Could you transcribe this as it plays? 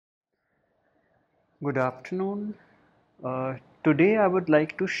Good afternoon. Today I would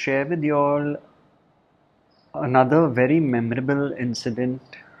like to share with you all another very memorable incident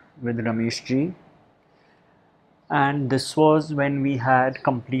with Ramesh ji. And this was when we had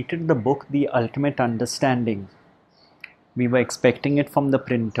completed the book The Ultimate Understanding. We were expecting it from the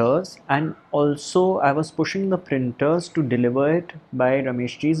printers, and also I was pushing the printers to deliver it by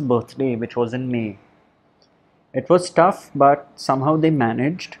Ramesh ji's birthday, which was in May. It was tough, but somehow they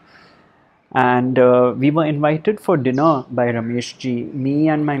managed. And we were invited for dinner by Ramesh ji, me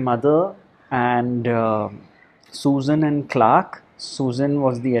and my mother, and Susan and Clark. Susan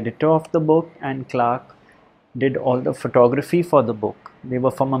was the editor of the book, and Clark did all the photography for the book. They were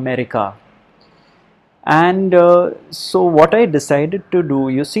from America. And so, what I decided to do,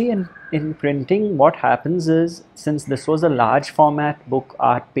 you see, in printing, what happens is, since this was a large format book,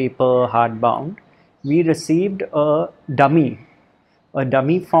 art paper, hardbound, we received a dummy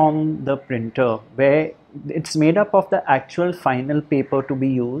from the printer where it's made up of the actual final paper to be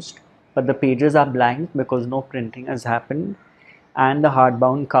used, but the pages are blank because no printing has happened, and the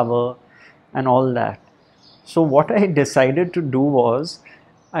hardbound cover and all that. So what I decided to do was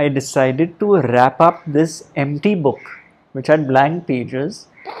I decided to wrap up this empty book which had blank pages,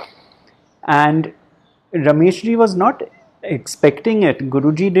 and Rameshji was not expecting it.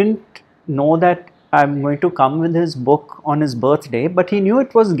 Guruji didn't know that I'm going to come with his book on his birthday, but he knew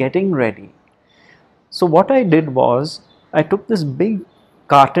it was getting ready. So what I did was I took this big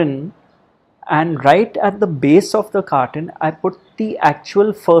carton, and right at the base of the carton I put the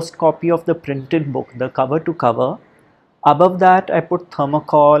actual first copy of the printed book, the cover to cover. Above that I put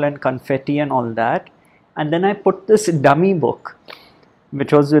thermocol and confetti and all that, and then I put this dummy book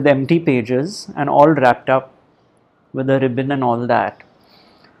which was with empty pages and all wrapped up with a ribbon and all that.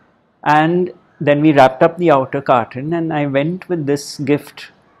 And then we wrapped up the outer carton, and I went with this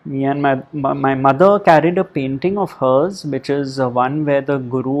gift. Me and my mother carried a painting of hers, which is one where the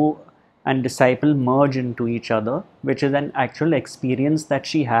guru and disciple merge into each other, which is an actual experience that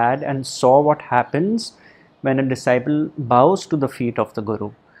she had and saw what happens when a disciple bows to the feet of the guru.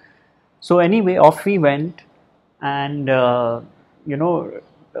 So anyway, off we went, and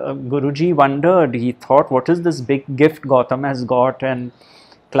Guruji wondered. He thought, what is this big gift Gautam has got? And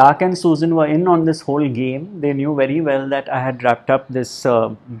Clark and Susan were in on this whole game. They knew very well that I had wrapped up this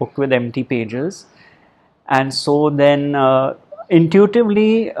book with empty pages. And so then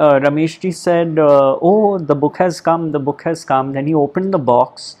intuitively, Rameshji said, oh, the book has come, the book has come. Then he opened the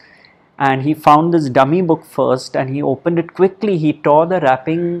box and he found this dummy book first, and he opened it quickly. He tore the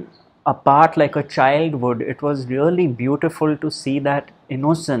wrapping apart like a child would. It was really beautiful to see that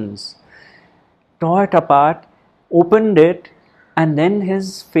innocence. Tore it apart, opened it, and then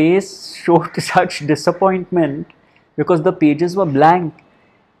his face showed such disappointment because the pages were blank.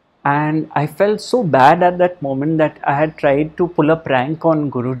 And I felt so bad at that moment that I had tried to pull a prank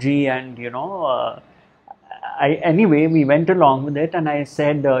on Guruji, and anyway, we went along with it, and I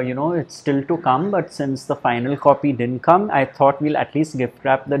said, it's still to come, but since the final copy didn't come, I thought we'll at least gift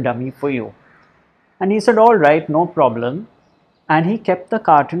wrap the dummy for you. And he said, all right, no problem. And he kept the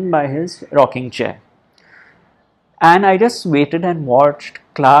carton by his rocking chair. And I just waited and watched.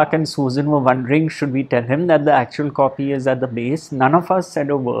 Clark and Susan were wondering, should we tell him that the actual copy is at the base? None of us said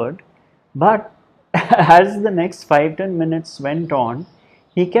a word. But as the next 5-10 minutes went on,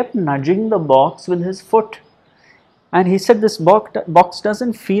 he kept nudging the box with his foot. And he said, this box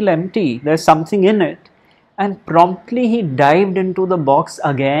doesn't feel empty. There's something in it. And promptly he dived into the box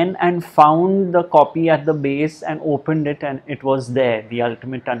again and found the copy at the base and opened it, and it was there, The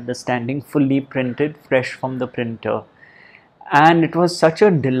Ultimate Understanding, fully printed, fresh from the printer. And it was such a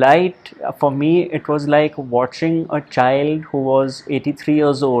delight for me. It was like watching a child who was 83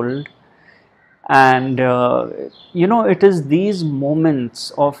 years old. And, it is these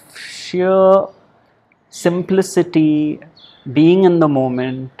moments of sheer simplicity, being in the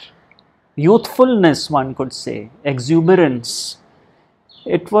moment, youthfulness, one could say, exuberance.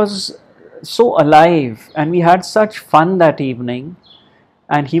 It was so alive, and we had such fun that evening.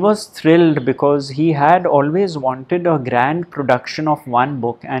 And he was thrilled because he had always wanted a grand production of one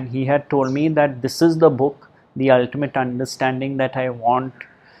book, and he had told me that this is the book, The Ultimate Understanding, that I want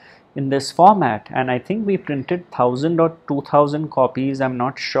in this format. And I think we printed 1,000 or 2,000 copies, I'm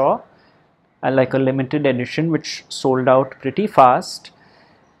not sure, like a limited edition, which sold out pretty fast.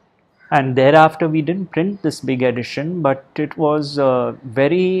 And thereafter we didn't print this big edition, but it was a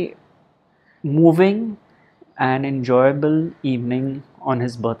very moving and enjoyable evening on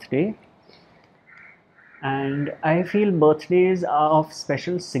his birthday. And I feel birthdays are of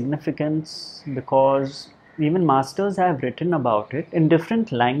special significance because even masters have written about it in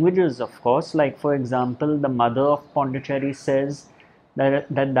different languages, of course. Like, for example, the mother of Pondicherry says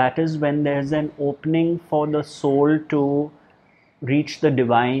that is when there's an opening for the soul to reach the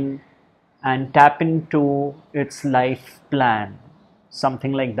divine and tap into its life plan,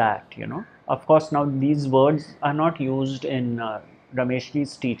 something like that, you know. Of course, now these words are not used in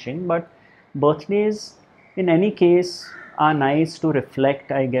Rameshji's teaching, but birthdays, in any case, are nice to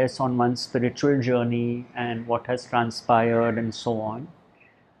reflect, I guess, on one's spiritual journey and what has transpired and so on.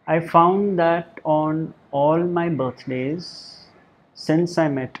 I found that on all my birthdays since I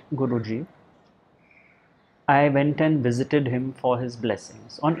met Guruji, I went and visited him for his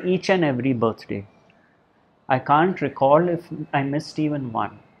blessings on each and every birthday. I can't recall if I missed even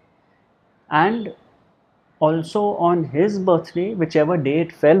one. And also on his birthday, whichever day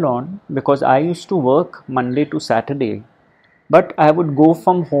it fell on, because I used to work Monday to Saturday, but I would go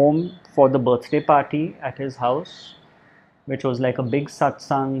from home for the birthday party at his house, which was like a big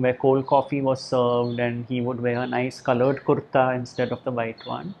satsang where cold coffee was served and he would wear a nice colored kurta instead of the white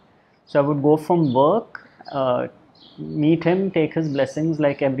one. So I would go from work, meet him, take his blessings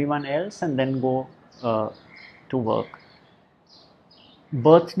like everyone else, and then go to work.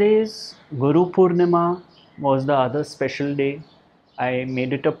 Birthdays, Guru Purnima was the other special day. I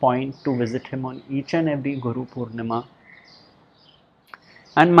made it a point to visit him on each and every Guru Purnima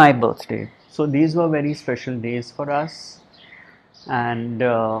and my birthday. So these were very special days for us, and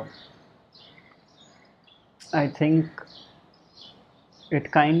I think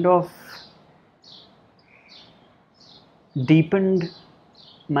it kind of deepened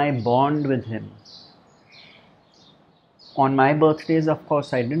my bond with him. On my birthdays, of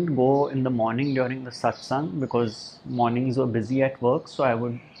course, I didn't go in the morning during the satsang because mornings were busy at work. So I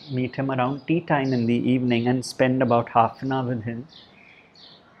would meet him around tea time in the evening and spend about half an hour with him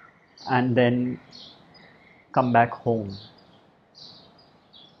and then come back home.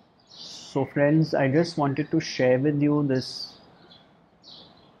 So friends, I just wanted to share with you this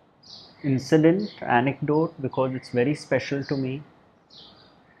incident, anecdote, because it's very special to me.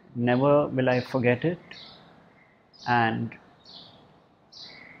 Never will I forget it. And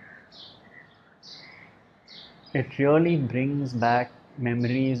it really brings back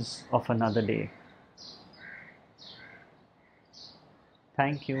memories of another day.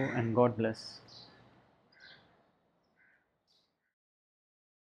 Thank you and God bless.